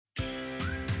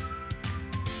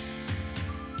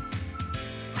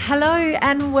Hello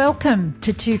and welcome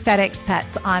to Two Fat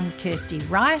Expats. I'm Kirsty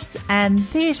Rice and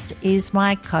this is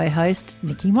my co-host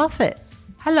Nikki Moffat.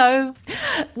 Hello.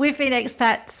 We've been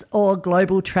expats or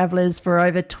global travellers for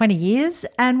over 20 years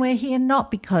and we're here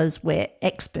not because we're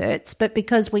experts but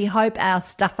because we hope our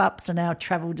stuff-ups and our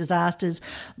travel disasters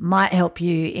might help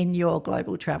you in your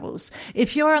global travels.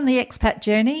 If you're on the expat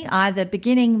journey, either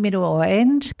beginning, middle or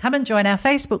end, come and join our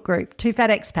Facebook group, Two Fat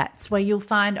Expats, where you'll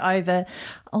find over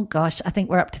I think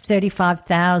we're up to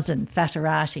 35,000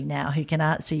 Fatterati now who can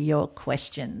answer your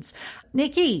questions.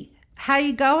 Nikki, how are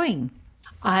you going?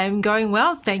 I'm going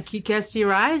well, thank you, Kirsty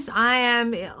Rice. I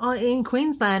am in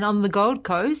Queensland on the Gold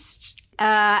Coast,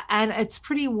 and it's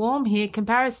pretty warm here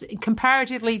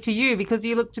comparatively to you because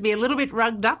you look to be a little bit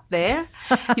rugged up there.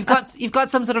 You've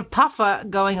got some sort of puffer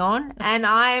going on, and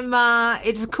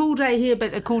it's a cool day here,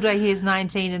 but a cool day here is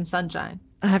 19 and sunshine.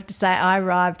 I have to say I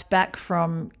arrived back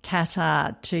from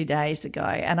Qatar 2 days ago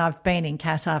and I've been in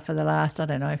Qatar for the last, 4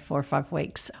 or 5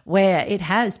 weeks where it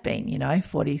has been,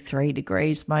 43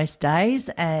 degrees most days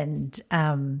and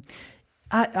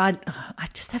I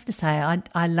just have to say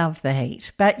I love the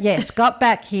heat. But yes, got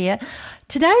back here.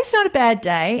 Today's not a bad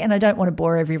day and I don't want to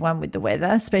bore everyone with the weather,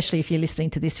 especially if you're listening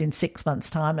to this in 6 months'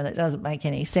 time and it doesn't make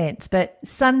any sense. But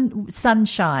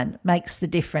sunshine makes the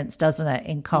difference, doesn't it,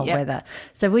 in cold weather?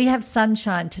 So we have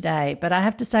sunshine today, but I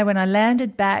have to say when I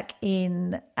landed back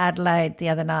in Adelaide the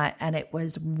other night and it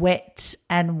was wet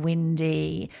and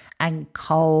windy and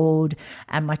cold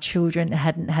and my children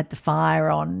hadn't had the fire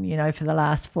on, for the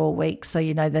last 4 weeks. So,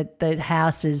 the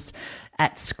house is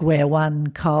at square one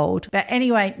cold. But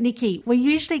anyway, Nikki, we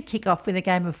usually kick off with a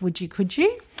game of Would You, Could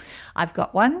You? I've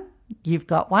got one. You've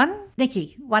got one.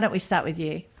 Nikki, why don't we start with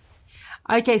you?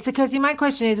 Okay, so Kirsty, my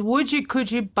question is,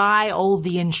 could you buy all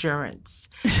the insurance?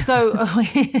 So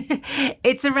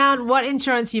it's around what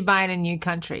insurance you buy in a new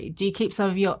country. Do you keep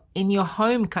some of in your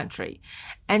home country?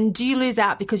 And do you lose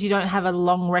out because you don't have a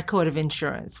long record of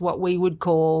insurance, what we would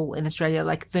call in Australia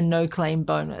like the no claim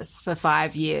bonus for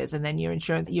 5 years, and then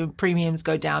your premiums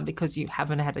go down because you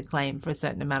haven't had a claim for a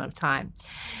certain amount of time?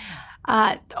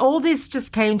 All this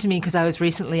just came to me because I was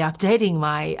recently updating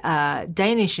my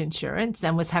Danish insurance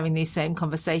and was having these same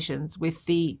conversations with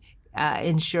the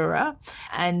insurer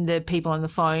and the people on the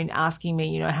phone asking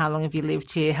me, how long have you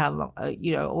lived here? How long,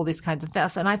 all this kinds of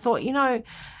stuff. And I thought,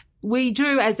 we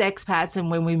do as expats,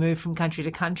 and when we move from country to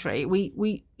country,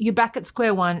 you're back at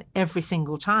square one every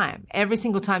single time. Every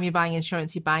single time you're buying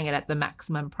insurance, you're buying it at the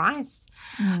maximum price,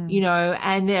 and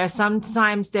there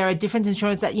are different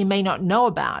insurance that you may not know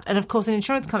about. And of course, an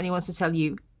insurance company wants to tell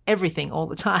you everything all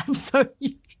the time. So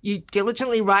you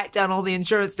diligently write down all the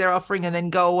insurance they're offering and then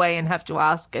go away and have to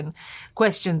ask and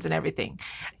questions and everything.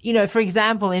 For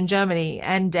example, in Germany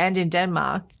and in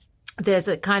Denmark, there's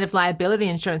a kind of liability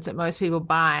insurance that most people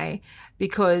buy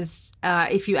because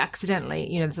if you accidentally,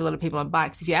 there's a lot of people on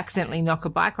bikes, if you accidentally knock a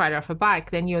bike rider off a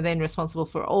bike, then you're then responsible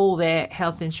for all their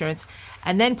health insurance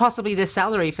and then possibly their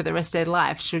salary for the rest of their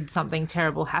life should something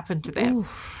terrible happen to them. Ooh,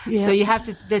 yeah. So you have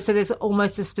to, there's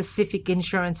almost a specific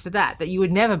insurance for that you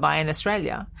would never buy in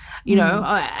Australia,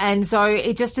 and so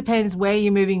it just depends where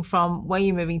you're moving from, where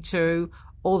you're moving to,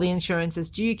 all the insurances.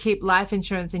 Do you keep life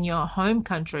insurance in your home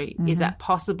country? Mm-hmm. Is that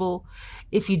possible?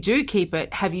 If you do keep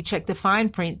it, have you checked the fine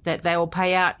print that they will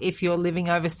pay out if you're living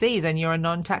overseas and you're a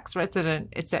non-tax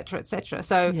resident, et cetera, et cetera?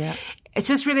 So it's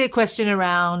just really a question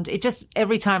around it. Just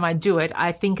every time I do it,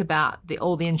 I think about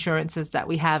all the insurances that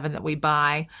we have and that we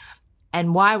buy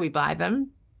and why we buy them.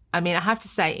 I mean, I have to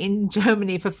say in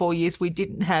Germany for 4 years, we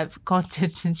didn't have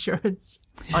contents insurance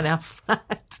on our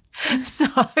flat. So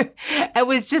it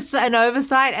was just an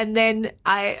oversight. And then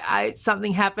I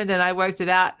something happened and I worked it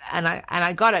out and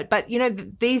I got it. But,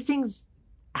 these things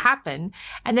happen.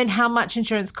 And then how much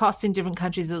insurance costs in different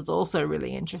countries is also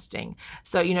really interesting.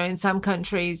 So, in some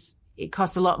countries, it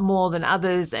costs a lot more than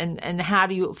others, and how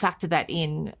do you factor that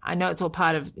in? I know it's all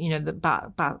part of,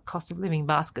 the cost of living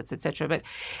baskets, et cetera, but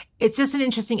it's just an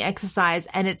interesting exercise,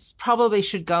 and it's probably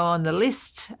should go on the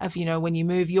list of, when you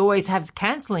move, you always have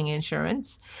cancelling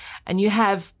insurance and you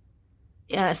have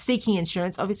seeking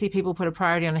insurance. Obviously, people put a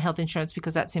priority on health insurance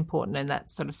because that's important and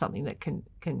that's sort of something that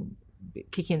can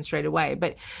kick in straight away.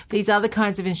 But these other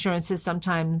kinds of insurances,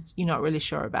 sometimes you're not really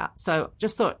sure about. So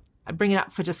just thought I'd bring it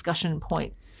up for discussion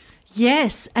points.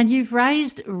 Yes, and you've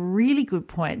raised really good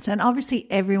points, and obviously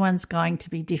everyone's going to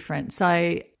be different.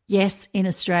 So Yes, in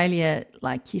Australia,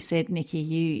 like you said,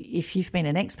 Nikki, if you've been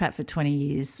an expat for 20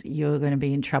 years, you're going to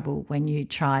be in trouble when you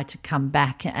try to come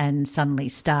back and suddenly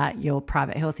start your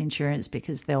private health insurance,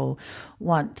 because they'll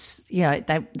want,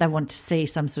 they want to see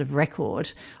some sort of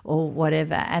record or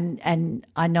whatever. And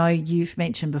I know you've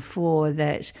mentioned before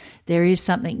that there is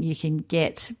something you can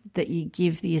get that you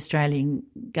give the Australian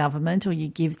government, or you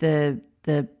give the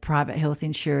private health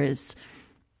insurers.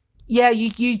 Yeah,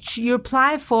 you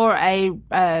apply for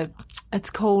it's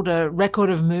called a record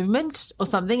of movement or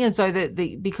something, and so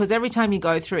because every time you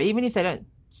go through, even if they don't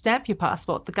stamp your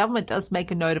passport, the government does make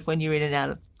a note of when you're in and out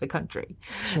of the country.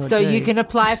 Sure so do. You can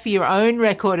apply for your own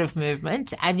record of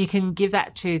movement, and you can give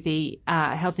that to the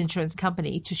health insurance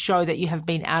company to show that you have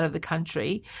been out of the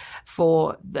country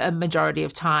for the majority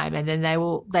of time, and then they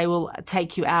will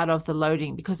take you out of the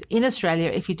loading. Because in Australia,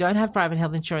 if you don't have private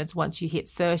health insurance once you hit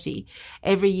 30,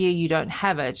 every year you don't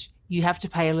have it, you have to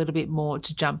pay a little bit more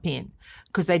to jump in,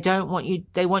 because they want you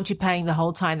paying the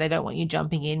whole time. They don't want you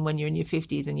jumping in when you're in your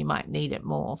 50s and you might need it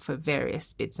more for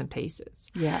various bits and pieces.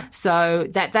 Yeah. So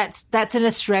that's an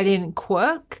Australian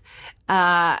quirk.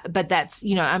 But that's,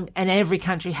 and every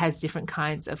country has different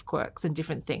kinds of quirks and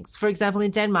different things. For example,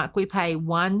 in Denmark, we pay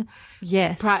one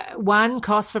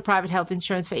cost for private health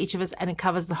insurance for each of us, and it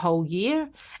covers the whole year.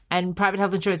 And private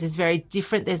health insurance is very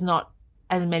different. There's not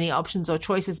as many options or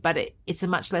choices, but it's a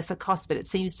much lesser cost, but it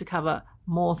seems to cover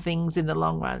more things in the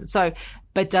long run. So,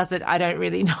 but does it? I don't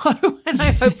really know. And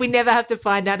I hope we never have to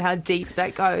find out how deep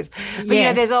that goes. But,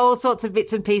 yes. There's all sorts of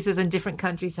bits and pieces, and different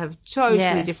countries have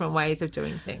totally different ways of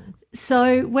doing things.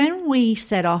 So when we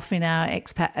set off in our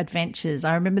expat adventures,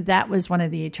 I remember that was one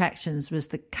of the attractions, was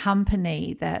the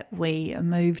company that we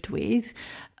moved with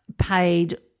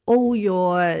paid all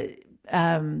your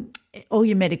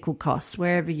medical costs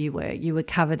wherever you were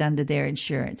covered under their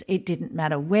insurance. It didn't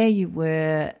matter where you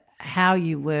were, how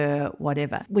you were,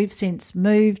 whatever. We've since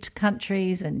moved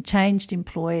countries and changed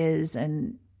employers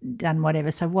and done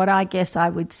whatever. So what I guess I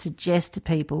would suggest to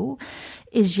people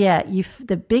is,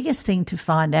 the biggest thing to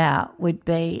find out would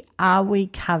be, are we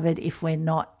covered if we're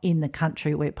not in the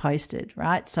country we're posted,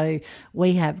 right? So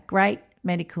we have great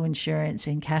medical insurance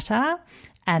in Qatar,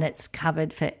 and it's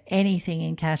covered for anything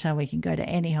in Qatar. We can go to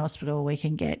any hospital, we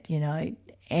can get,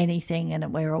 anything,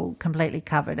 and we're all completely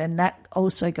covered. And that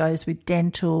also goes with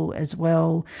dental as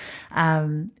well.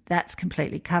 That's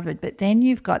completely covered. But then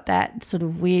you've got that sort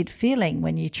of weird feeling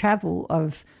when you travel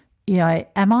of,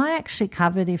 am I actually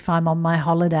covered if I'm on my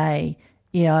holiday,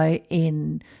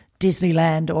 in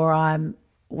Disneyland, or I'm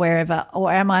wherever,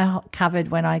 or am I covered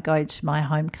when I go to my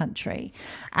home country?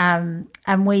 And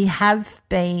we've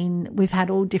had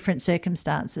all different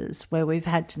circumstances where we've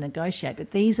had to negotiate,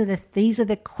 but these are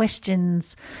the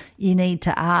questions you need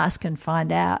to ask and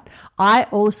find out. I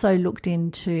also looked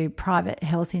into private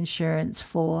health insurance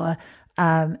for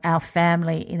our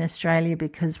family in Australia,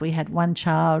 because we had one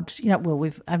child,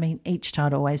 each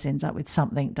child always ends up with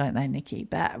something, don't they, Nikki?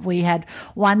 But we had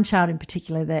one child in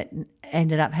particular that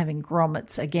ended up having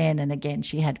grommets again and again.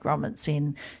 She had grommets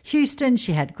in Houston,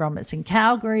 she had grommets in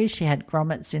Calgary, she had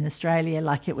grommets in Australia,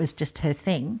 like it was just her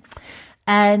thing.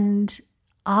 And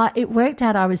it worked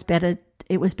out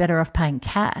it was better off paying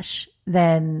cash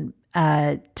than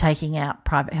taking out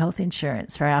private health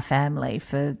insurance for our family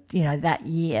for, that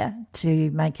year to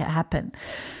make it happen.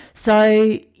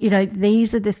 So,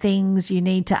 these are the things you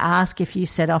need to ask if you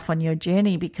set off on your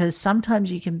journey, because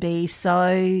sometimes you can be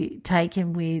so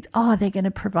taken with, they're going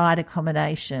to provide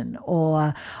accommodation,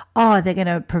 or, they're going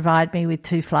to provide me with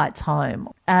 2 flights home.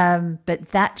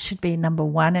 But that should be number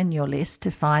one on your list,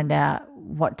 to find out,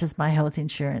 what does my health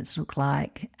insurance look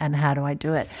like and how do I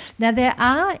do it? Now, there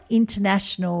are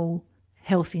international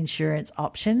health insurance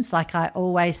options, like I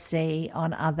always see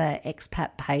on other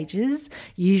expat pages.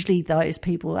 Usually those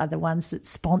people are the ones that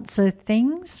sponsor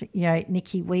things.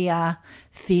 Nikki, we are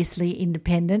fiercely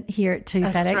independent here at Two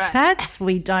Fat Expats.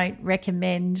 We don't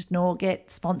recommend nor get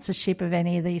sponsorship of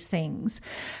any of these things.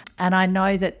 And I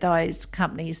know that those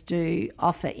companies do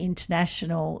offer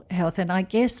international health. And I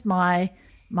guess my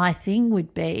thing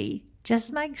would be,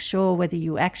 just make sure whether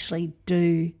you actually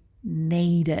do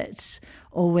need it,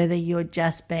 or whether you're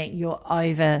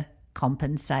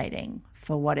overcompensating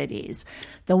for what it is.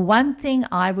 The one thing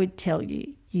I would tell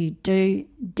you, you do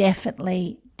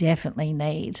definitely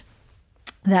need,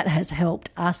 that has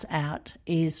helped us out,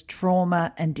 is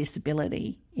trauma and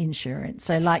disability insurance.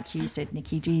 So like you said,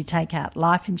 Nikki, do you take out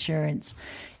life insurance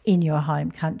in your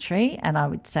home country? And I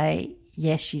would say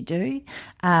yes, you do.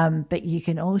 But you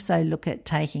can also look at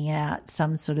taking out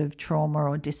some sort of trauma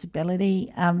or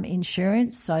disability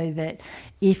insurance, so that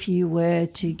if you were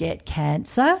to get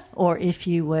cancer or if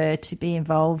you were to be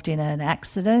involved in an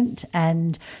accident,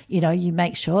 and, you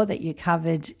make sure that you're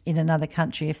covered in another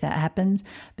country if that happens,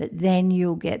 but then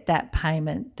you'll get that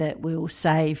payment that will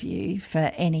save you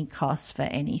for any costs for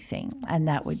anything. And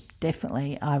that would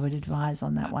definitely, I would advise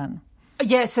on that one.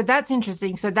 Yeah, so that's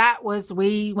interesting. So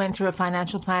we went through a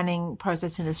financial planning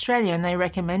process in Australia, and they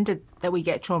recommended that we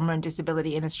get trauma and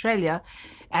disability in Australia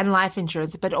and life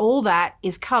insurance. But all that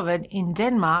is covered in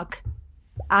Denmark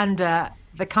under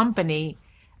the company.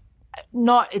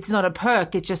 It's not a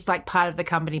perk. It's just like part of the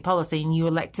company policy, and you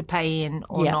elect to pay in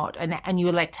or not, and you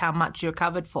elect how much you're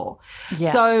covered for.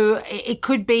 Yeah. So it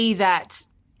could be that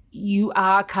you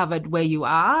are covered where you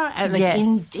are. And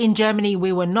in Germany,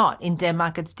 we were not. In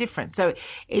Denmark, it's different. So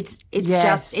it's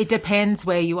just, it depends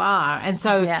where you are. And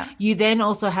so you then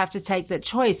also have to take the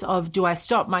choice of, do I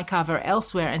stop my cover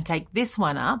elsewhere and take this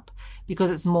one up because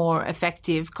it's more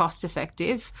effective, cost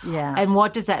effective? Yeah. And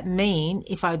what does that mean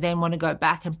if I then want to go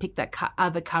back and pick that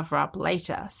other cover up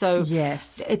later? So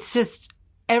it's just,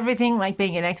 everything, like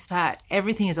being an expat,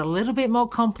 everything is a little bit more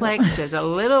complex. There's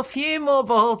a few more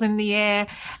balls in the air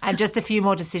and just a few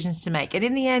more decisions to make. And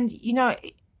in the end,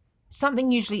 something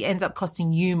usually ends up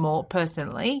costing you more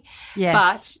personally. Yes.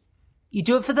 But you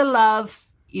do it for the love.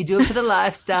 You do it for the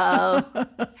lifestyle.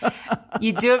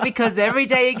 You do it because every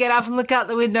day you get up and look out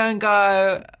the window and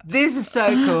go, this is so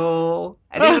cool.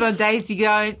 And even on days you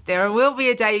go, there will be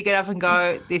a day you get up and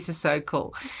go, this is so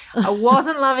cool. I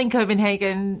wasn't loving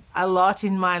Copenhagen a lot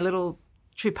in my little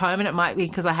trip home, and it might be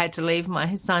because I had to leave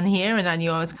my son here and I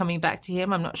knew I was coming back to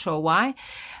him. I'm not sure why.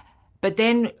 But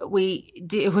then we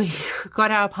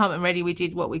got our apartment ready. We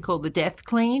did what we call the death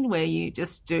clean, where you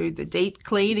just do the deep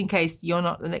clean in case you're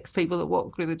not the next people that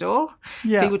walk through the door.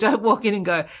 Yeah. People don't walk in and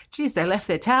go, geez, they left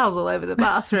their towels all over the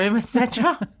bathroom,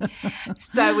 etc.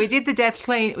 So we did the death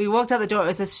clean. We walked out the door. It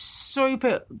was a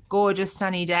super gorgeous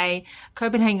sunny day.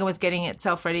 Copenhagen was getting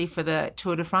itself ready for the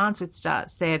Tour de France, which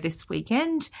starts there this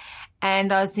weekend.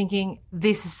 And I was thinking,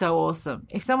 this is so awesome.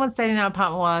 If someone stayed in our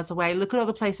apartment while I was away, look at all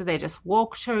the places they just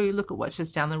walk to, look at what's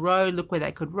just down the road, look where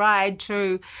they could ride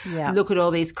to, look at all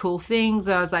these cool things.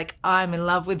 I was like, I'm in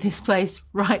love with this place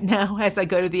right now as I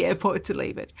go to the airport to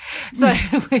leave it. So,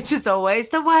 which is always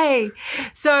the way.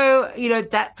 So,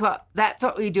 that's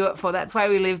what we do it for. That's why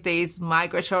we live these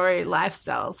migratory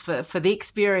lifestyles, for the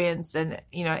experience. And,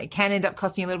 it can end up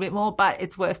costing a little bit more, but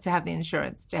it's worth to have the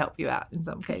insurance to help you out in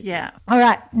some cases. Yeah. All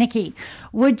right, Nikki.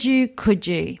 Could you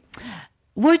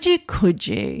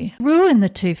ruin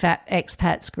the Two Fat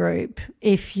Expats group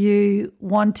if you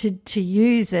wanted to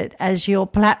use it as your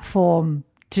platform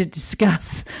to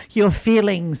discuss your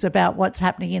feelings about what's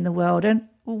happening in the world? And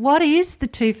what is the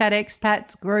Two Fat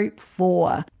Expats group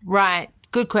for? Right.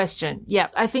 Good question. Yeah,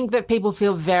 I think that people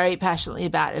feel very passionately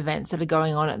about events that are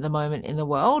going on at the moment in the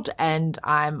world, and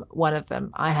I'm one of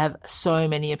them. I have so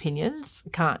many opinions.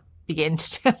 Can't begin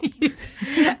to tell you.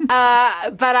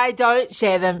 But I don't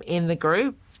share them in the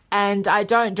group, and I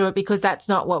don't do it because that's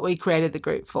not what we created the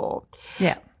group for.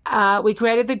 Yeah. We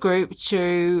created the group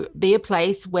to be a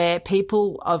place where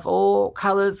people of all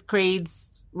colours,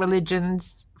 creeds,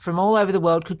 religions from all over the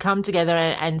world could come together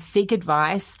and seek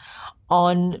advice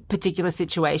on particular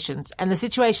situations. And the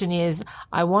situation is,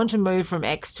 I want to move from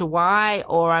X to Y,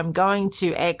 or I'm going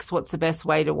to X, what's the best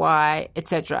way to Y,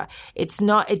 etc. It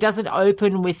doesn't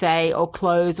open with or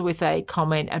close with a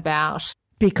comment about,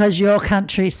 because your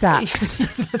country sucks.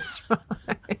 That's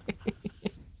right.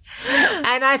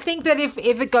 And I think that if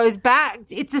it goes back,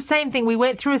 it's the same thing. We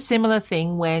went through a similar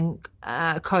thing when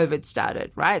COVID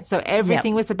started, right? So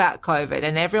everything was about COVID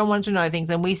and everyone wanted to know things.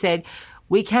 And we said,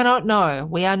 we cannot know.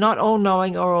 We are not all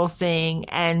knowing or all seeing.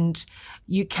 And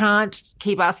you can't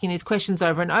keep asking these questions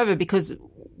over and over because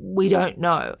we don't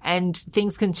know. And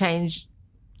things can change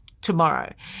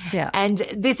tomorrow. Yeah. And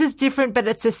this is different, but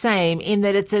it's the same in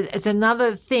that it's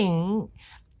another thing.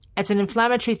 It's an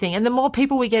inflammatory thing. And the more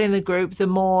people we get in the group, the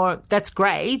more, that's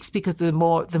great because the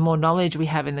more knowledge we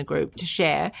have in the group to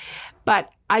share.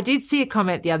 But I did see a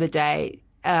comment the other day,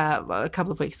 a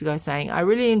couple of weeks ago, saying, I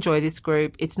really enjoy this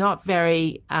group. It's not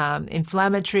very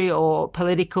inflammatory or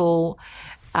political.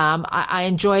 I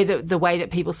enjoy the way that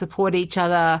people support each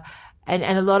other.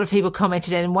 And a lot of people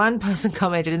commented, and one person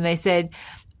commented and they said,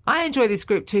 I enjoy this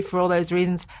group too for all those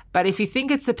reasons. But if you think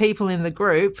it's the people in the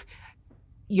group,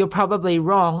 you're probably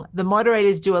wrong. The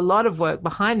moderators do a lot of work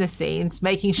behind the scenes,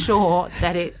 making sure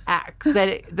that it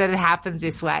happens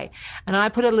this way. And I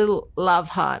put a little love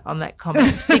heart on that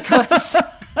comment because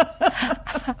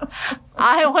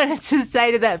I wanted to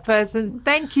say to that person,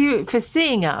 thank you for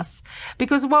seeing us,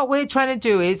 because what we're trying to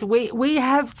do is we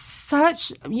have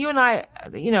such, you and I,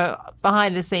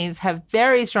 behind the scenes have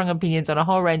very strong opinions on a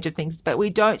whole range of things, but we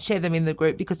don't share them in the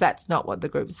group because that's not what the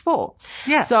group is for.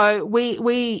 Yeah. So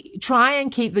we try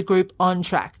and keep the group on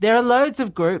track. There are loads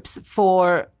of groups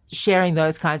for sharing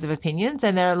those kinds of opinions,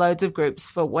 and there are loads of groups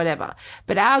for whatever.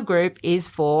 But our group is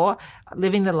for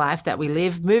living the life that we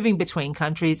live, moving between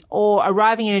countries or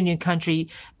arriving in a new country,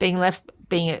 being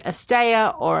a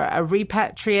stayer or a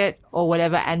repatriate or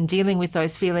whatever, and dealing with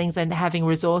those feelings and having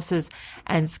resources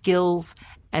and skills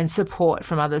and support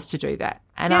from others to do that.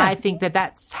 And I think that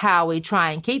that's how we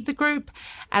try and keep the group.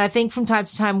 And I think from time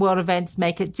to time, world events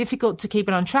make it difficult to keep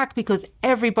it on track because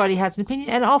everybody has an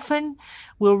opinion. And often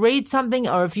we'll read something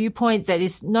or a viewpoint that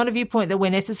is not a viewpoint that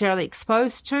we're necessarily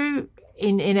exposed to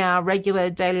in our regular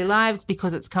daily lives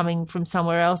because it's coming from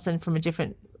somewhere else and from a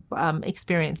different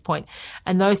experience point.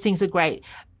 And those things are great,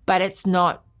 but it's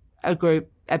not a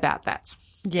group about that.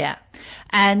 Yeah.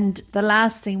 And the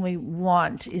last thing we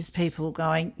want is people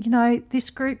going, this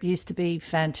group used to be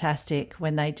fantastic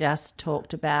when they just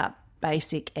talked about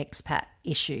basic expat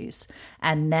issues.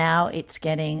 And now it's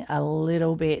getting a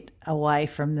little bit away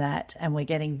from that. And we're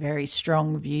getting very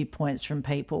strong viewpoints from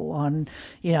people on,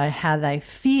 how they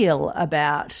feel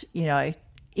about,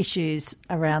 issues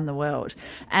around the world.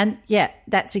 And yeah,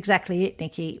 that's exactly it,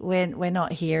 Nikki. We're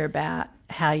not here about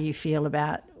how you feel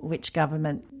about which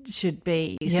government should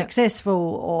be successful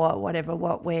or whatever.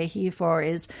 What we're here for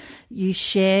is you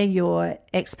share your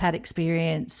expat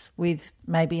experience with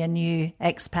maybe a new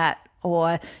expat,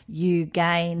 or you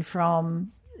gain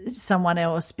from someone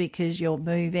else because you're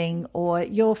moving, or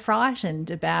you're frightened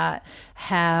about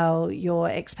how your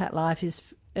expat life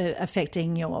is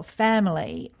affecting your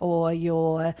family or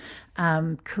your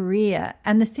career.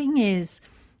 And the thing is,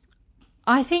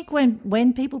 I think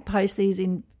when people post these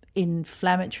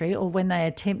inflammatory, or when they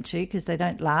attempt to, because they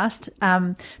don't last,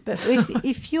 but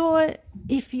if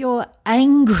you're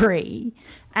angry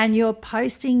and you're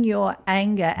posting your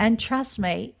anger, and trust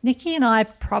me, Nikki and I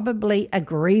probably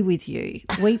agree with you.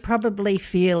 We probably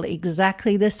feel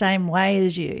exactly the same way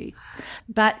as you.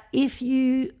 But if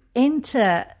you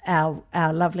enter our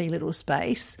lovely little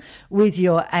space with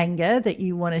your anger that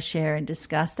you want to share and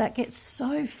discuss, that gets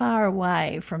so far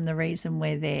away from the reason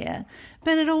we're there.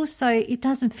 But it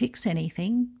doesn't fix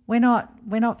anything. We're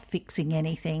not fixing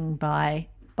anything by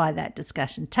that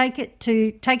discussion. Take it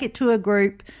to a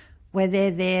group where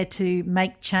they're there to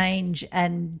make change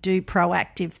and do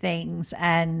proactive things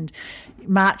and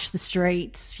march the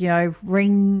streets,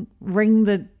 ring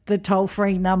the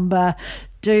toll-free number,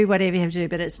 do whatever you have to do,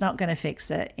 but it's not going to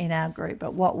fix it in our group.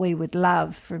 But what we would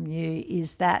love from you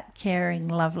is that caring,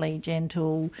 lovely,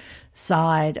 gentle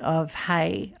side of,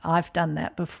 hey, I've done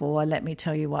that before. Let me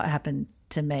tell you what happened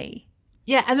to me.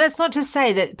 Yeah, and that's not to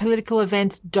say that political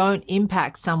events don't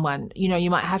impact someone. You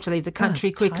might have to leave the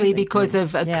country quickly because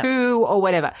of a coup or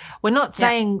whatever. We're not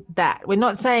saying that. We're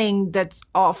not saying that's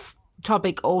off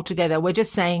topic altogether. We're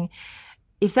just saying,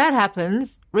 if that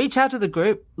happens, reach out to the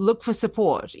group, look for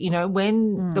support.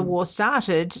 When the war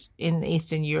started in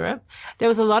Eastern Europe, there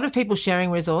was a lot of people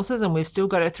sharing resources, and we've still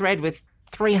got a thread with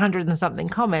 300 and something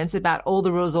comments about all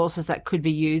the resources that could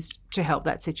be used to help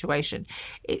that situation.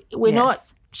 We're not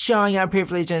showing our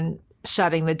privilege and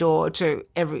shutting the door to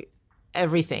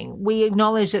everything. We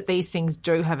acknowledge that these things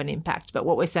do have an impact, but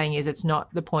what we're saying is it's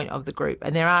not the point of the group.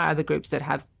 And there are other groups that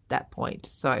have that point.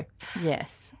 So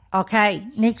yes. Okay,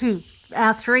 Nikki,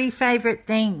 our 3 favourite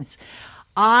things.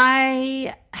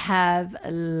 I have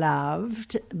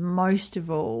loved, most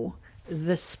of all,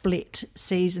 The Split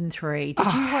season 3.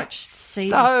 Did you watch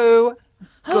season? So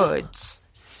good.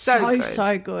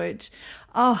 So good.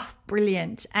 Oh,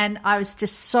 brilliant. And I was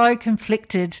just so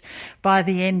conflicted by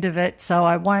the end of it, so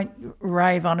I won't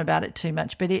rave on about it too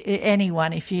much. But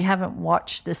anyone, if you haven't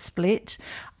watched The Split,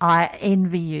 I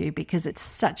envy you, because it's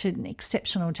such an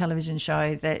exceptional television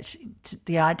show that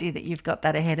the idea that you've got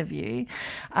that ahead of you,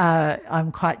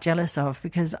 I'm quite jealous of,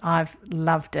 because I've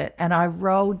loved it. And I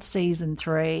rolled season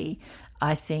 3,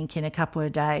 I think, in a couple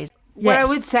of days. What I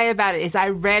would say about it is I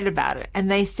read about it,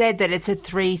 and they said that it's a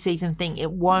 3-season thing.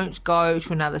 It won't go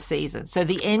to another season. So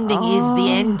the ending is the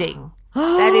ending.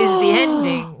 That is the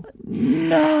ending.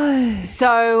 No.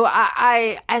 So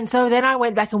so then I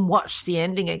went back and watched the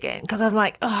ending again, because I'm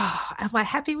like, oh, am I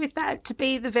happy with that to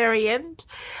be the very end?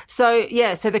 So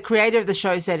so the creator of the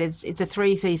show said it's a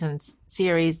 3-season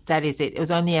series. That is it. It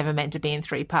was only ever meant to be in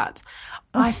 3 parts.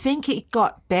 I think it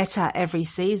got better every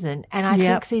season, and I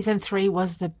think season 3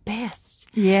 was the best.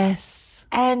 Yes.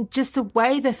 And just the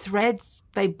way the threads,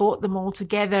 they brought them all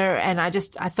together. And I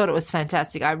thought it was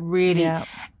fantastic. I really, and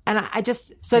I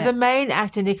just, so the main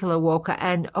actor, Nicola Walker,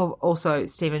 and also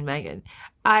Stephen Megan,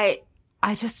 I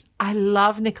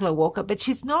love Nicola Walker, but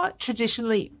she's not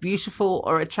traditionally beautiful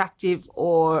or attractive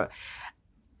or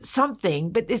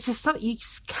something, but it's just something you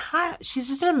just can't, she's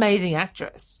just an amazing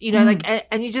actress, like, and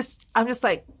I'm just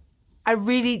like, I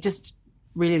really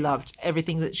loved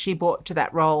everything that she brought to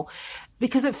that role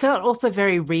because it felt also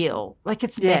very real. Like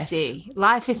it's messy.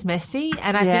 Life is messy.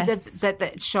 And I think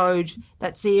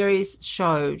that series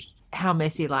showed how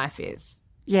messy life is.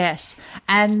 Yes.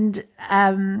 And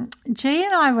G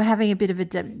and I were having a bit of a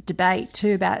debate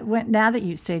too about now that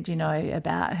you've said,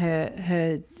 about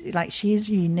her like she is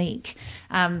unique.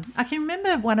 I can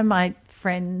remember one of my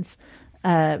friends'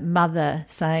 mother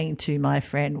saying to my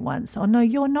friend once, "Oh, no,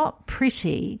 you're not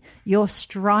pretty, you're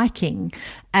striking."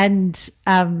 And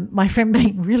my friend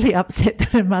being really upset that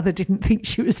her mother didn't think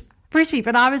she was pretty.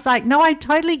 But I was like, no, I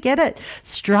totally get it.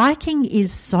 Striking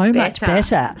is so much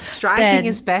better. Striking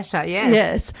is better,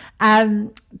 yes.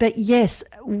 Yes. But yes,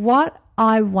 what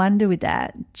I wonder with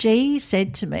that, G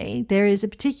said to me, there is a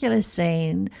particular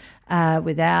scene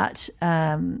without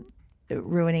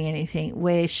ruining anything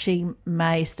where she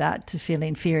may start to feel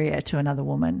inferior to another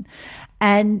woman.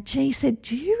 And G said,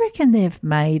 do you reckon they've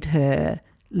made her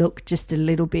look just a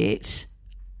little bit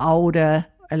older,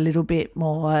 a little bit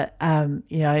more,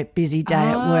 busy day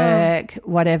at work,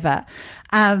 whatever,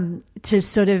 to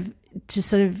sort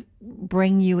of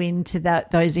bring you into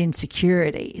those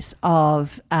insecurities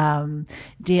of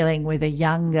dealing with a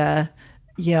younger,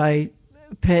 a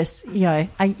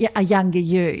younger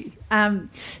you.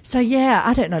 So yeah,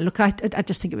 I don't know. Look, I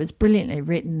just think it was brilliantly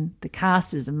written. The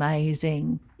cast is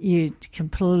amazing. You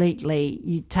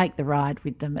take the ride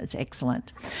with them. It's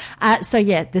excellent. So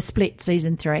yeah, The Split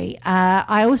season 3.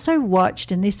 I also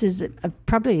watched, and this is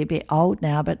probably a bit old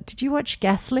now, but did you watch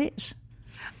Gaslit?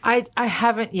 I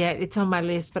haven't yet. It's on my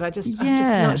list, but I'm just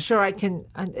not sure I can.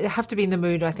 I have to be in the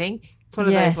mood, I think. It's one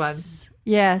of those ones.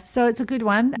 Yeah, so it's a good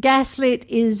one. Gaslit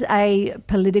is a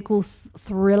political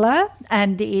thriller,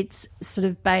 and it's sort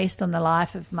of based on the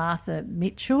life of Martha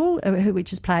Mitchell,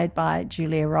 which is played by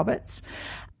Julia Roberts.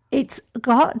 It's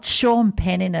got Sean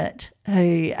Penn in it,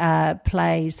 who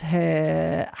plays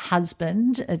her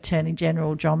husband, Attorney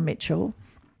General John Mitchell.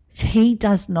 He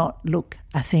does not look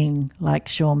a thing like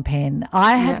Sean Penn.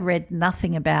 I had read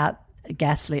nothing about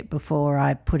Gaslit before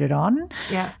I put it on.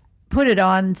 Yeah. Put it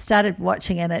on, started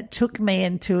watching, and it took me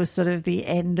until sort of the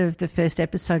end of the first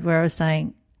episode where I was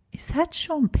saying, is that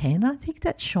Sean Penn? I think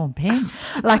that's Sean Penn.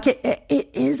 Like it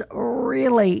is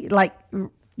really like,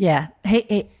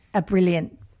 a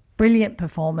brilliant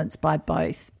performance by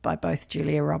both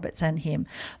Julia Roberts and him.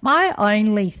 My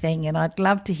only thing, and I'd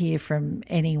love to hear from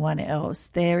anyone else,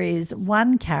 there is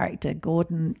one character,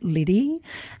 Gordon Liddy,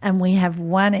 and we have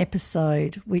one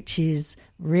episode which is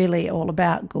really all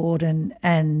about Gordon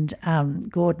and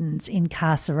Gordon's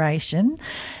incarceration.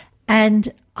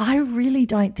 And I really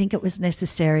don't think it was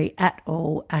necessary at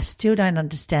all. I still don't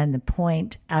understand the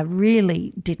point. I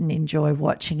really didn't enjoy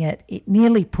watching it. It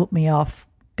nearly put me off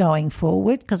going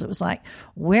forward because it was like,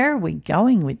 where are we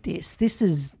going with this? This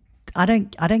is, I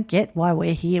don't get why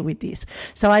we're here with this.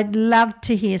 So I'd love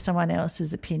to hear someone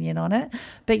else's opinion on it.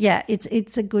 But yeah,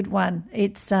 it's a good one.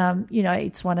 It's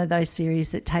it's one of those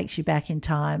series that takes you back in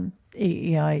time,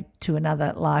 to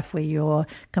another life where you're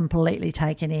completely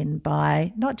taken in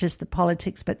by not just the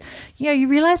politics, but, you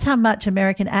realize how much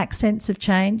American accents have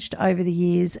changed over the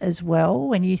years as well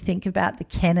when you think about the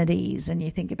Kennedys and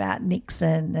you think about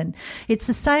Nixon. And it's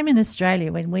the same in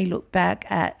Australia when we look back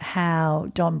at how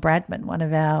Don Bradman, one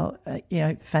of our,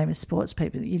 famous sports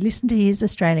people, you listen to his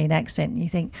Australian accent and you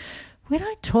think, we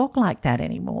don't talk like that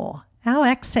anymore. Our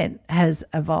accent has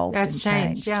evolved and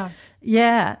changed. Yeah.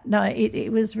 Yeah, no,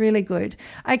 it was really good.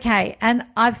 Okay, and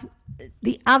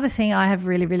the other thing I have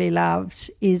really, really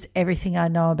loved is Everything I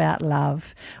Know About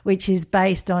Love, which is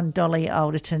based on Dolly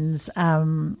Alderton's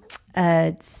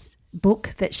book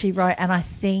that she wrote, and I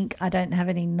don't have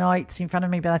any notes in front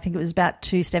of me, but I think it was about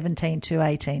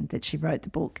 2017 that she wrote the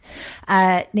book.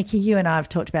 Nikki, you and I have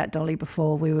talked about Dolly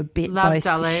before. We were both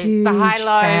Dolly. Huge the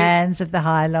high-low. fans of the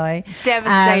high-low.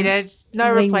 Devastated.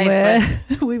 No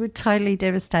replacement. We were totally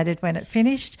devastated when it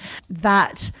finished.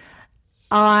 But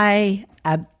I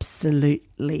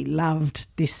absolutely loved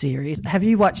this series. Have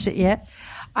you watched it yet?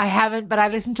 I haven't, but I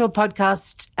listened to a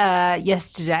podcast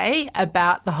yesterday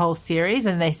about the whole series,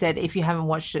 and they said if you haven't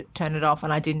watched it, turn it off.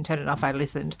 And I didn't turn it off. I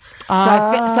listened. So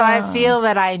I feel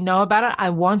that I know about it. I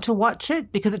want to watch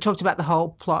it because it talked about the whole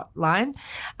plot line.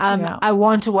 I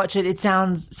want to watch it. It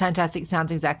sounds fantastic.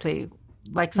 Sounds exactly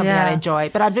like something I enjoy.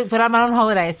 But I'm on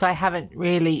holiday, so I haven't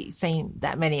really seen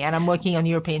that many. And I'm working on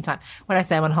European time. When I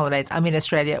say I'm on holidays, I'm in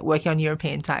Australia working on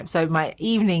European time. So my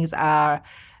evenings are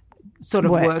sort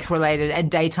of work related, and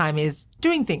daytime is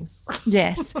doing things.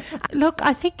 Yes. Look,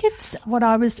 I think it's what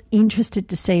I was interested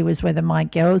to see was whether my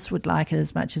girls would like it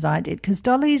as much as I did, because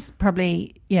Dolly's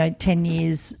probably, 10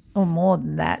 years or more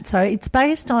than that. So it's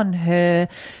based on her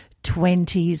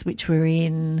 20s, which were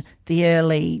in the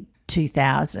early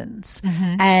 2000s.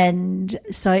 And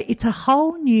so it's a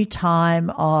whole new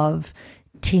time of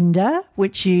Tinder,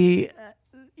 which you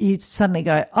suddenly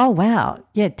go, oh, wow,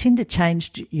 yeah, Tinder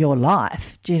changed your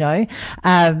life,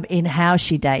 in how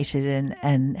she dated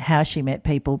and how she met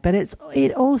people. But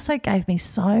it also gave me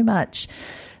so much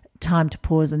time to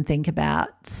pause and think about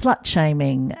slut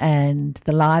shaming and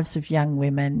the lives of young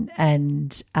women,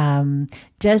 and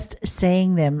just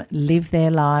seeing them live their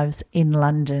lives in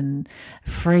London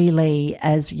freely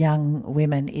as young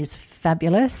women is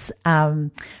fabulous.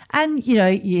 And,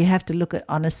 you have to look at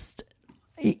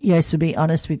to be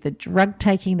honest with the drug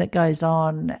taking that goes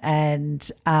on,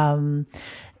 and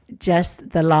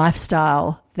just the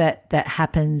lifestyle that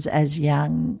happens as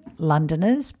young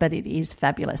Londoners, but it is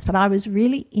fabulous. But I was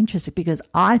really interested because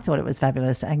I thought it was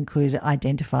fabulous and could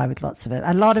identify with lots of it.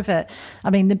 A lot of it,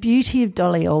 the beauty of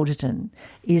Dolly Alderton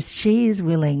is she is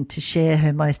willing to share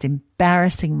her most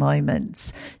embarrassing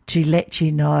moments to let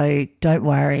you know, don't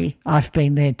worry, I've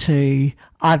been there too.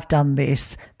 I've done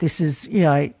this. This is,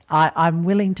 I'm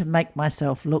willing to make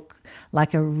myself look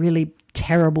like a really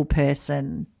terrible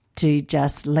person to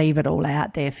just leave it all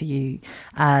out there for you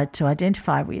to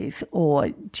identify with, or,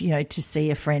 to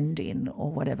see a friend in or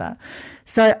whatever.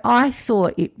 So I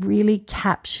thought it really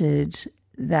captured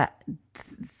that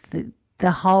the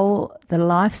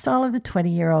lifestyle of a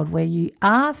 20-year-old where you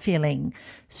are feeling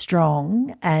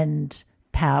strong and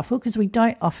powerful, because we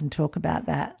don't often talk about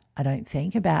that, I don't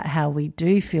think, about how we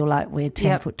do feel like we're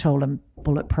 10 foot tall and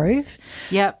bulletproof.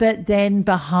 Yep. But then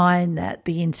behind that,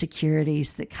 the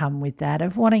insecurities that come with that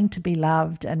of wanting to be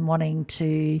loved and wanting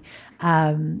to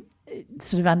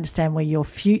sort of understand where your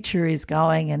future is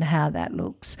going and how that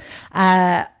looks.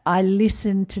 I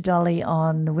listened to Dolly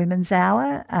on the Women's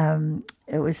Hour.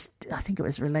 I think it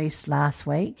was released last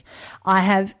week.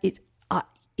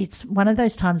 It's one of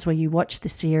those times where you watch the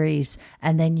series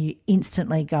and then you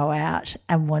instantly go out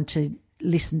and want to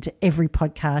listen to every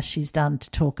podcast she's done to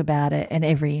talk about it and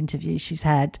every interview she's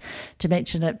had to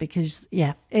mention it, because,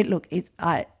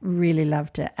 I really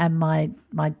loved it. And my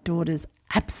daughters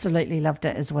absolutely loved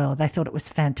it as well. They thought it was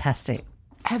fantastic.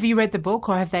 Have you read the book,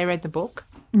 or have they read the book?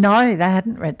 No, they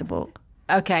hadn't read the book.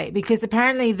 Okay, because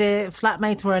apparently the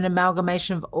flatmates were an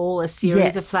amalgamation of all a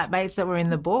series of flatmates that were in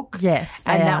the book. Yes,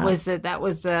 and there was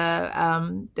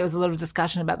a lot of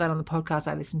discussion about that on the podcast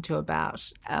I listened to about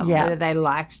whether they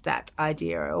liked that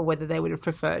idea or whether they would have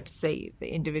preferred to see the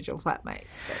individual flatmates.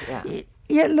 But,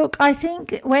 yeah, look, I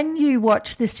think when you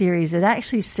watch the series, it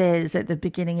actually says at the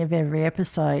beginning of every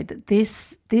episode,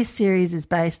 this series is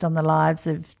based on the lives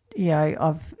of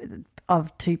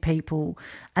of two people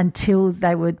until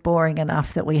they were boring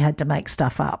enough that we had to make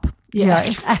stuff up.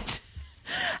 Yeah.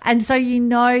 And so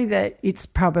that it's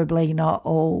probably not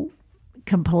all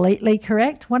completely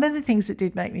correct. One of the things that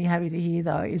did make me happy to hear,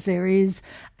 though, is there is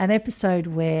an episode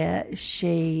where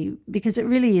because it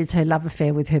really is her love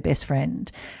affair with her best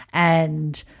friend,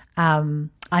 and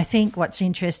I think what's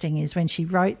interesting is when she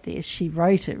wrote this, she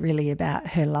wrote it really about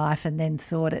her life and then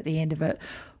thought at the end of it,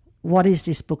 what is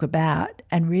this book about?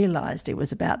 And realised it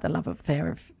was about the love affair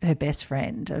of her best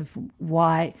friend, of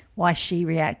why she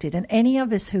reacted. And any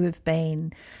of us who have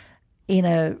been in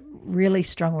a really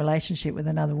strong relationship with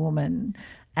another woman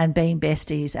and been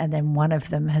besties, and then one of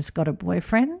them has got a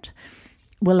boyfriend,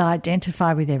 will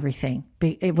identify with everything,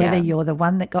 whether you're the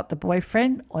one that got the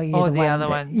boyfriend or you're the other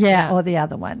one. Or the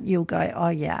other one. You'll go, oh,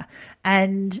 yeah.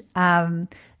 And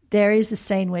there is a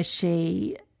scene where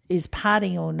she is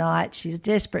partying all night. She's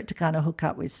desperate to kind of hook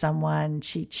up with someone.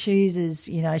 She chooses,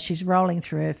 she's rolling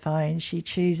through her phone. She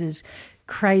chooses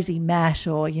Crazy Matt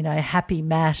or, Happy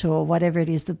Matt or whatever it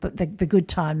is, the good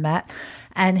time Matt.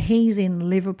 And he's in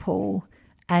Liverpool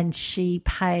and she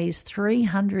pays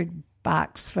 $300 or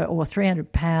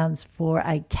 £300 for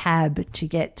a cab to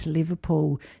get to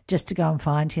Liverpool just to go and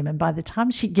find him. And by the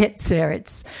time she gets there,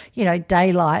 it's,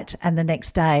 daylight and the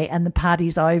next day, and the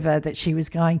party's over that she was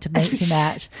going to meet him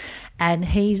at. And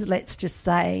he's, let's just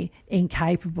say,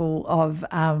 incapable of,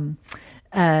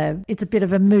 it's a bit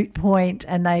of a moot point,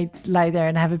 and they lay there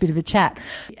and have a bit of a chat.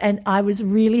 And I was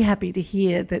really happy to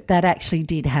hear that actually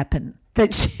did happen.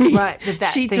 that she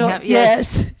she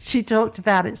she talked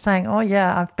about it, saying, "Oh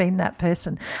yeah, I've been that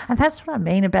person," and that's what I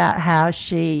mean about how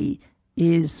she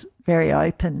is very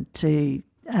open to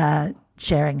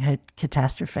sharing her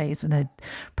catastrophes, and her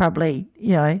probably,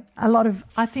 I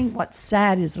think what's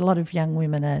sad is a lot of young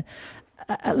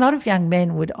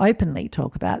men would openly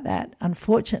talk about that.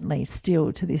 Unfortunately,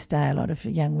 still to this day, a lot of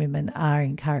young women are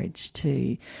encouraged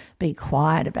to be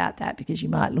quiet about that because you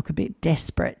might look a bit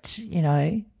desperate, you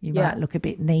might look a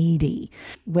bit needy,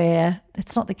 where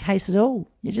that's not the case at all.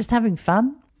 You're just having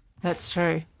fun. That's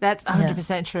true. That's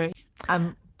 100% true.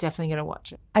 I'm definitely going to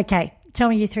watch it. Okay. Tell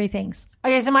me your 3 things.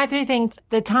 Okay, so my 3 things.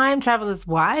 The Time Traveler's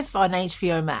Wife on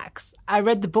HBO Max. I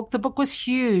read the book. The book was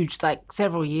huge, like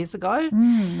several years ago.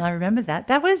 I remember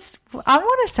that. I want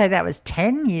to say that was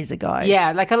 10 years ago.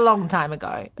 Yeah, like a long time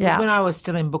ago. It was when I was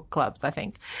still in book clubs, I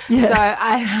think. Yeah. So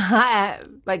I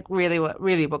like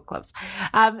really book clubs.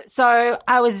 So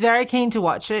I was very keen to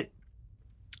watch it.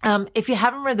 If you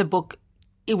haven't read the book,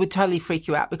 it would totally freak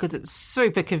you out because it's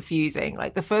super confusing.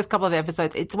 Like the first couple of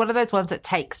episodes, it's one of those ones that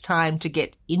takes time to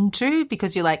get into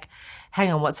because you're like,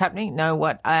 hang on, what's happening? No,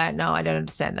 what? No, I don't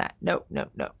understand that. No.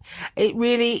 It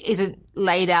really isn't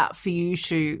laid out for you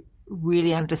to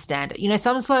really understand it.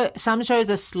 Some shows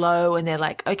are slow and they're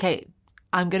like, okay,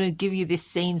 I'm going to give you this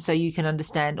scene so you can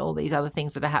understand all these other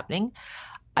things that are happening.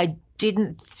 I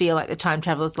didn't feel like The Time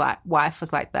Traveler's Wife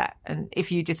was like that. And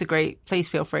if you disagree, please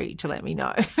feel free to let me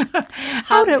know.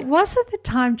 Wasn't The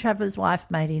Time Traveler's Wife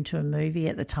made into a movie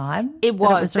at the time? It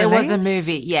was. There was a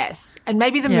movie, yes. And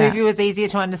maybe the movie was easier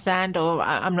to understand, or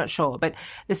I'm not sure. But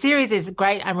the series is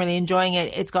great. I'm really enjoying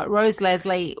it. It's got Rose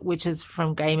Leslie, which is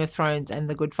from Game of Thrones and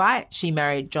The Good Fight. She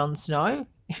married Jon Snow,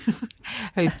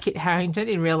 who's Kit Harington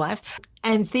in real life.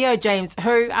 And Theo James,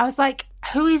 who I was like,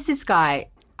 who is this guy?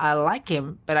 I like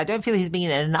him, but I don't feel he's been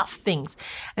in enough things.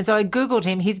 And so I Googled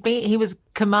him. He was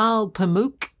Kamal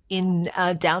Pamuk in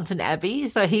Downton Abbey.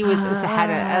 So he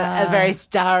had a very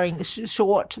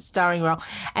short starring role.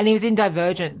 And he was in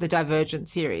the Divergent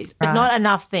series, but not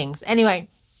enough things. Anyway,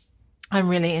 I'm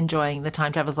really enjoying The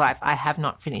Time Traveler's Life. I have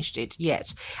not finished it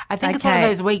yet. I think it's one of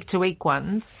those week-to-week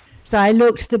ones. So I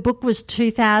looked, the book was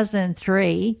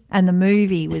 2003 and the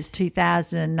movie was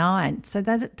 2009. So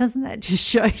doesn't that just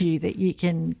show you that you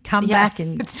can come back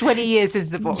and... It's 20 years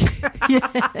since the book.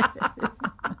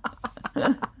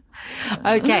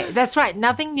 Okay, that's right.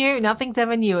 Nothing new. Nothing's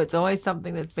ever new. It's always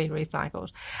something that's been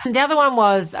recycled. And the other one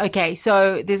was, okay,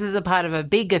 so this is a part of a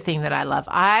bigger thing that I love.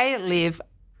 I live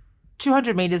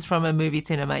 200 meters from a movie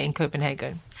cinema in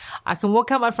Copenhagen. I can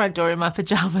walk out my front door in my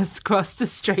pajamas, cross the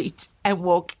street and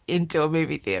walk into a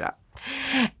movie theater.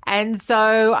 And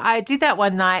so I did that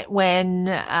one night when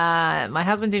my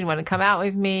husband didn't want to come out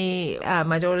with me.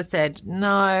 My daughter said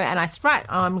no. And I said, right,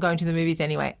 I'm going to the movies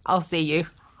anyway. I'll see you.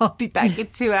 I'll be back in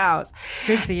 2 hours.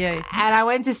 Good for you. And I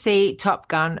went to see Top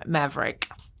Gun Maverick.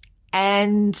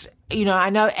 And, I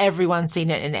know everyone's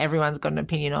seen it and everyone's got an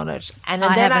opinion on it. And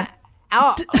then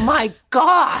oh my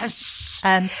gosh.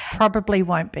 And probably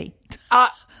won't be.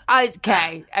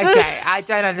 Okay. I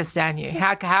don't understand you.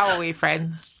 How are we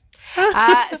friends?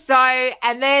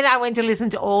 And then I went to listen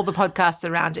to all the podcasts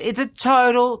around it. It's a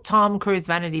total Tom Cruise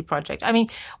vanity project. I mean,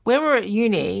 when we were at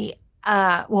uni,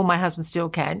 my husband still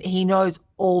can. He knows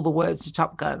all the words to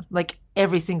Top Gun, like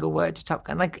every single word to Top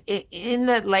Gun. Like in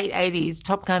the late 80s,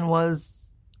 Top Gun was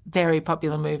very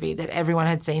popular movie that everyone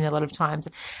had seen a lot of times.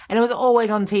 And it was always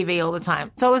on TV all the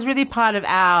time. So it was really part of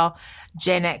our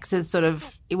Gen X's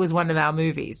it was one of our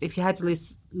movies. If you had to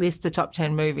list the top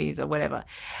 10 movies or whatever.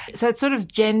 So it's sort of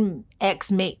Gen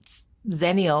X meets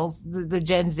Zennials, the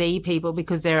Gen Z people,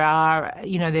 because there are,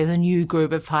 there's a new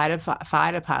group of fighter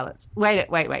pilots. Wait.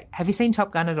 Have you seen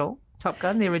Top Gun at all? Top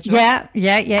Gun, the original? Yeah.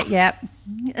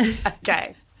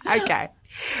 Okay.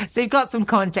 So you've got some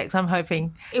context, I'm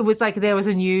hoping. It was like there was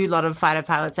a new lot of fighter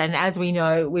pilots. And as we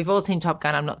know, we've all seen Top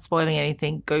Gun. I'm not spoiling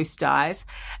anything. Ghost dies.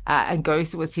 And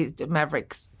Ghost was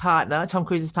Maverick's partner, Tom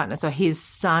Cruise's partner. So his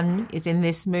son is in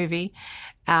this movie.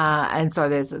 And so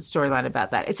there's a storyline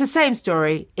about that. It's the same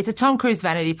story. It's a Tom Cruise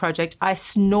vanity project. I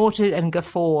snorted and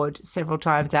guffawed several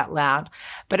times out loud.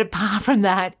 But apart from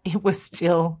that, it was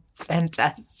still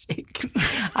fantastic.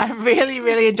 I really,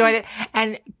 really enjoyed it.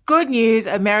 And good news,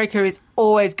 America is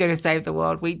always going to save the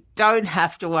world. We don't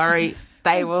have to worry.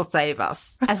 They will save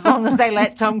us as long as they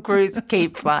let Tom Cruise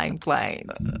keep flying planes.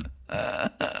 So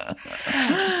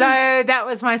that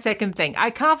was my second thing. I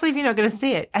can't believe you're not going to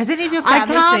see it. Has any of your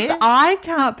family seen it? I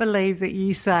can't believe that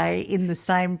you say in the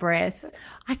same breath,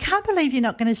 I can't believe you're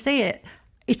not going to see it.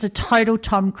 It's a total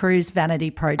Tom Cruise vanity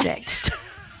project.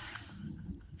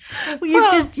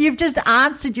 Well, you've just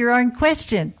answered your own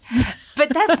question.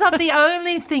 But that's not the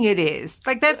only thing it is.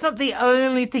 Like, that's not the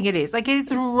only thing it is. Like,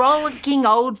 it's rollicking,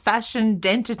 old-fashioned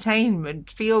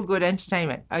entertainment, feel-good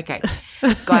entertainment. Okay,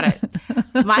 got it.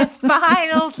 My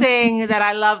final thing that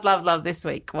I love this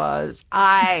week was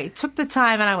I took the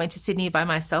time and I went to Sydney by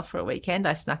myself for a weekend.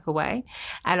 I snuck away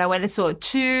and I went and saw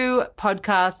 2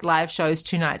 podcast live shows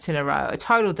 2 nights in a row, a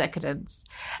total decadence.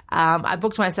 I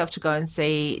booked myself to go and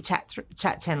see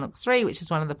Chat 10 Looks 3, which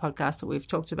is one of the podcasts that we've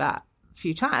talked about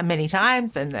many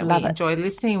times, and that we enjoy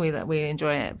listening. We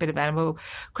enjoy a bit of Animal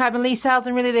Crab and Lee Sales,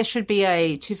 and really there should be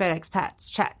a Two Fat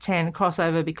Expats Chat 10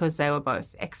 crossover because they were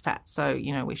both expats. So,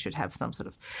 you know, we should have some sort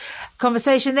of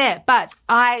conversation there. But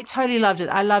I totally loved it.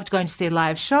 I loved going to see a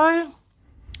live show.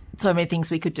 So many things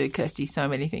we could do, Kirsty, so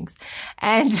many things.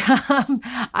 And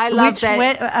I love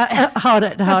that. Hold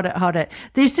it.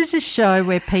 This is a show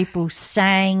where people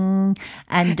sang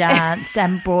and danced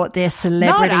and brought their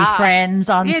celebrity friends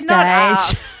on stage.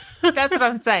 That's what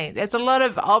I'm saying. There's a lot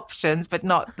of options, but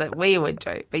not that we would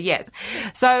do. But yes.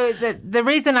 So the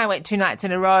reason I went 2 nights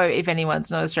in a row, if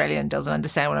anyone's not Australian and doesn't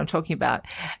understand what I'm talking about,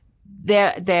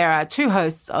 there are 2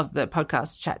 hosts of the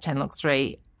podcast Chat 10 Looks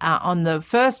 3. On the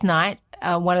first night,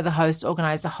 one of the hosts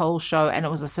organized the whole show and it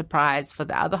was a surprise for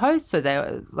the other host. So there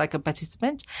was like a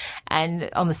participant. And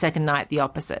on the second night, the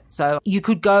opposite. So you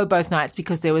could go both nights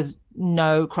because there was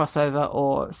no crossover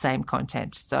or same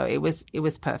content. So it was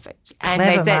perfect. And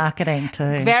clever they said, marketing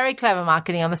too. Very clever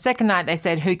marketing. On the second night, they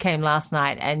said who came last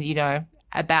night, and, you know,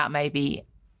 about maybe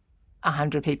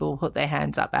 100 people put their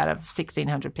hands up out of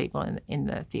 1,600 people in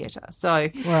the theatre. So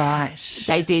right,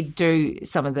 they did do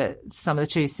some of the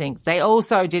two things. They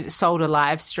also sold a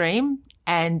live stream,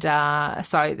 and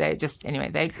so they just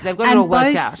they've got it all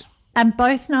worked out. And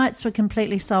both nights were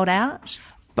completely sold out.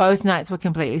 Both nights were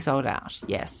completely sold out.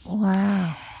 Yes.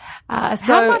 Wow.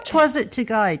 So how much was it to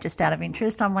go, just out of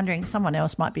interest? I'm wondering, someone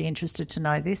else might be interested to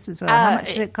know this as well. How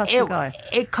much did it cost to go?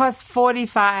 It cost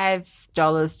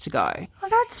 $45 to go. Well,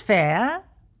 that's fair.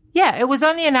 Yeah, it was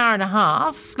only an hour and a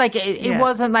half. Like, it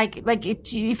wasn't like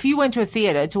if you went to a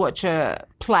theatre to watch a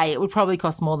play, it would probably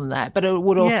cost more than that, but it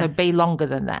would also be longer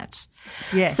than that.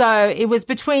 Yes. So it was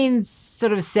between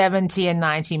sort of 70 and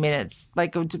 90 minutes,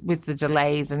 like with the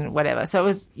delays and whatever. So it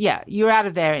was, you're out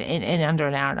of there in under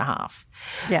an hour and a half.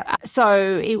 Yeah.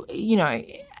 So,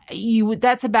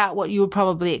 that's about what you would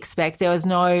probably expect. There was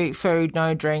no food,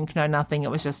 no drink, no nothing.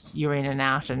 It was just you're in and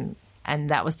out, and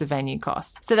that was the venue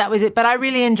cost. So that was it. But I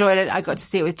really enjoyed it. I got to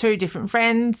see it with 2 different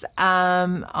friends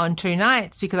on 2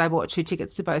 nights because I bought 2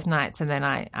 tickets to both nights, and then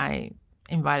I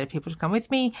invited people to come with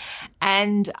me,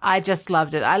 and I just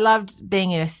loved it. I loved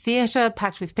being in a theatre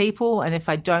packed with people, and if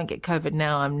I don't get COVID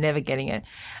now, I'm never getting it.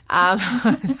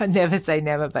 I never say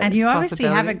never, but and you obviously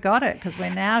haven't got it because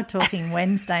we're now talking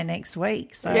Wednesday next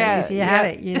week. So if you have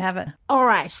it, you have it. All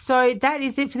right. So that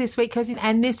is it for this week, Kirsty,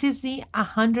 and this is the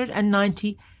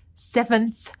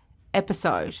 197th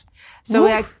episode. So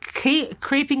we are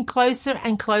creeping closer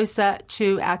and closer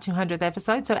to our 200th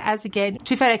episode. So as again,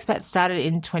 Two Fat Expats started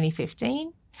in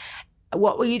 2015.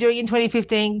 What were you doing in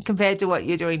 2015 compared to what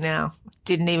you're doing now?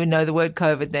 Didn't even know the word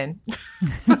COVID then.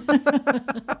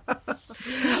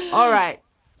 All right.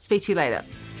 Speak to you later.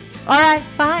 All right.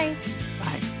 Bye.